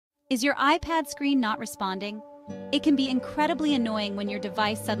Is your iPad screen not responding? It can be incredibly annoying when your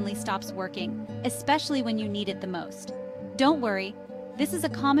device suddenly stops working, especially when you need it the most. Don't worry, this is a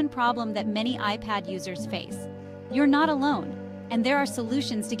common problem that many iPad users face. You're not alone, and there are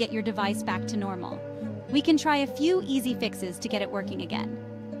solutions to get your device back to normal. We can try a few easy fixes to get it working again.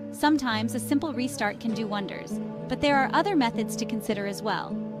 Sometimes a simple restart can do wonders, but there are other methods to consider as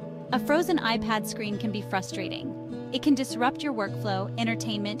well. A frozen iPad screen can be frustrating. It can disrupt your workflow,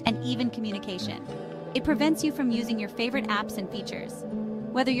 entertainment, and even communication. It prevents you from using your favorite apps and features.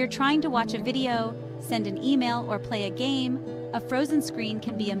 Whether you're trying to watch a video, send an email, or play a game, a frozen screen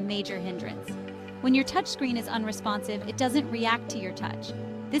can be a major hindrance. When your touchscreen is unresponsive, it doesn't react to your touch.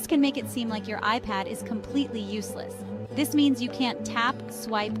 This can make it seem like your iPad is completely useless. This means you can't tap,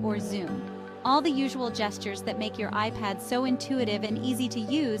 swipe, or zoom. All the usual gestures that make your iPad so intuitive and easy to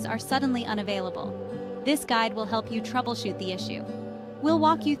use are suddenly unavailable. This guide will help you troubleshoot the issue. We'll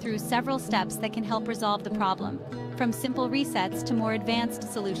walk you through several steps that can help resolve the problem, from simple resets to more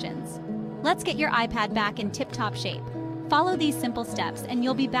advanced solutions. Let's get your iPad back in tip-top shape. Follow these simple steps and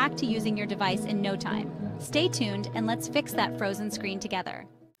you'll be back to using your device in no time. Stay tuned and let's fix that frozen screen together.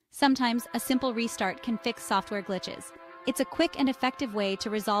 Sometimes a simple restart can fix software glitches. It's a quick and effective way to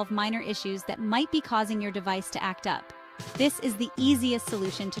resolve minor issues that might be causing your device to act up. This is the easiest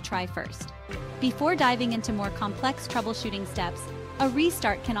solution to try first. Before diving into more complex troubleshooting steps, a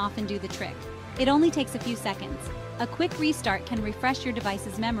restart can often do the trick. It only takes a few seconds. A quick restart can refresh your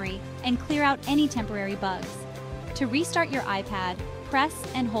device's memory and clear out any temporary bugs. To restart your iPad, press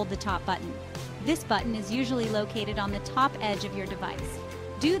and hold the top button. This button is usually located on the top edge of your device.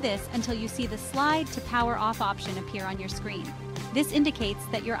 Do this until you see the slide to power off option appear on your screen. This indicates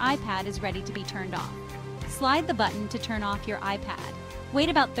that your iPad is ready to be turned off. Slide the button to turn off your iPad. Wait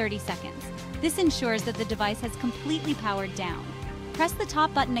about 30 seconds. This ensures that the device has completely powered down. Press the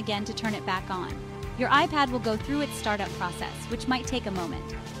top button again to turn it back on. Your iPad will go through its startup process, which might take a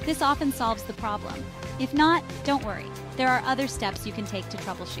moment. This often solves the problem. If not, don't worry. There are other steps you can take to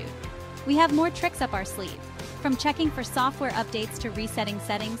troubleshoot. We have more tricks up our sleeve. From checking for software updates to resetting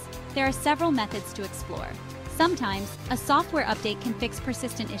settings, there are several methods to explore. Sometimes, a software update can fix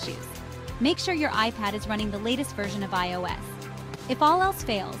persistent issues. Make sure your iPad is running the latest version of iOS. If all else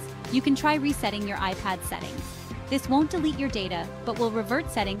fails, you can try resetting your iPad settings. This won't delete your data, but will revert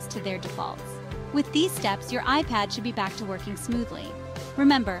settings to their defaults. With these steps, your iPad should be back to working smoothly.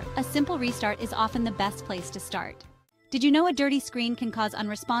 Remember, a simple restart is often the best place to start. Did you know a dirty screen can cause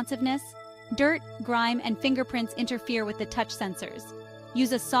unresponsiveness? Dirt, grime, and fingerprints interfere with the touch sensors.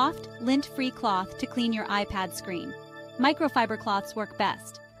 Use a soft, lint-free cloth to clean your iPad screen. Microfiber cloths work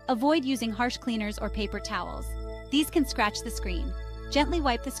best. Avoid using harsh cleaners or paper towels. These can scratch the screen. Gently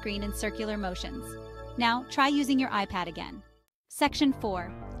wipe the screen in circular motions. Now, try using your iPad again. Section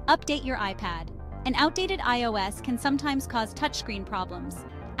 4. Update your iPad. An outdated iOS can sometimes cause touchscreen problems.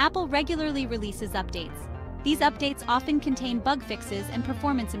 Apple regularly releases updates. These updates often contain bug fixes and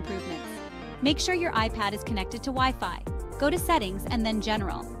performance improvements. Make sure your iPad is connected to Wi-Fi. Go to Settings and then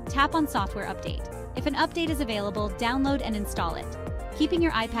General. Tap on Software Update. If an update is available, download and install it. Keeping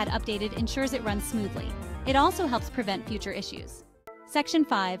your iPad updated ensures it runs smoothly. It also helps prevent future issues. Section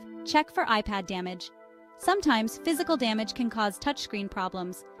 5. Check for iPad damage. Sometimes physical damage can cause touchscreen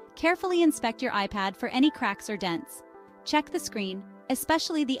problems. Carefully inspect your iPad for any cracks or dents. Check the screen,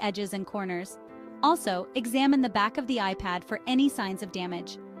 especially the edges and corners. Also, examine the back of the iPad for any signs of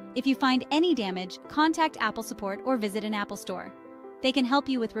damage. If you find any damage, contact Apple Support or visit an Apple store. They can help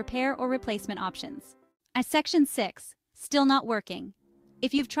you with repair or replacement options. At Section 6. Still not working.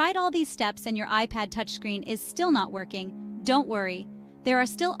 If you've tried all these steps and your iPad touchscreen is still not working, don't worry. There are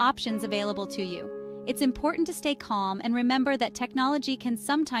still options available to you. It's important to stay calm and remember that technology can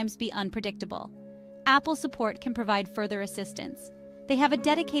sometimes be unpredictable. Apple Support can provide further assistance. They have a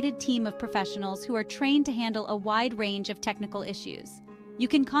dedicated team of professionals who are trained to handle a wide range of technical issues. You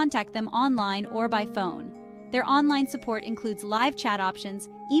can contact them online or by phone. Their online support includes live chat options,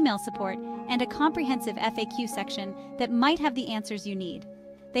 email support, and a comprehensive FAQ section that might have the answers you need.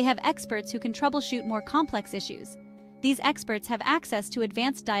 They have experts who can troubleshoot more complex issues. These experts have access to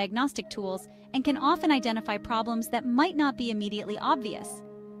advanced diagnostic tools and can often identify problems that might not be immediately obvious.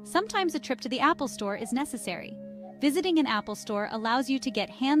 Sometimes a trip to the Apple Store is necessary. Visiting an Apple Store allows you to get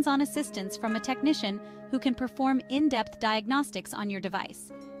hands-on assistance from a technician who can perform in-depth diagnostics on your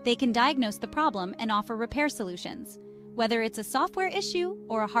device. They can diagnose the problem and offer repair solutions. Whether it's a software issue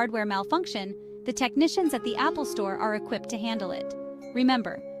or a hardware malfunction, the technicians at the Apple Store are equipped to handle it.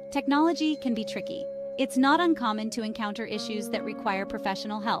 Remember, technology can be tricky. It's not uncommon to encounter issues that require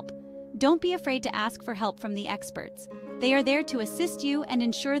professional help. Don't be afraid to ask for help from the experts. They are there to assist you and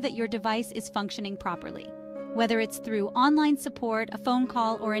ensure that your device is functioning properly. Whether it's through online support, a phone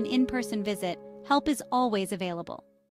call, or an in-person visit, help is always available.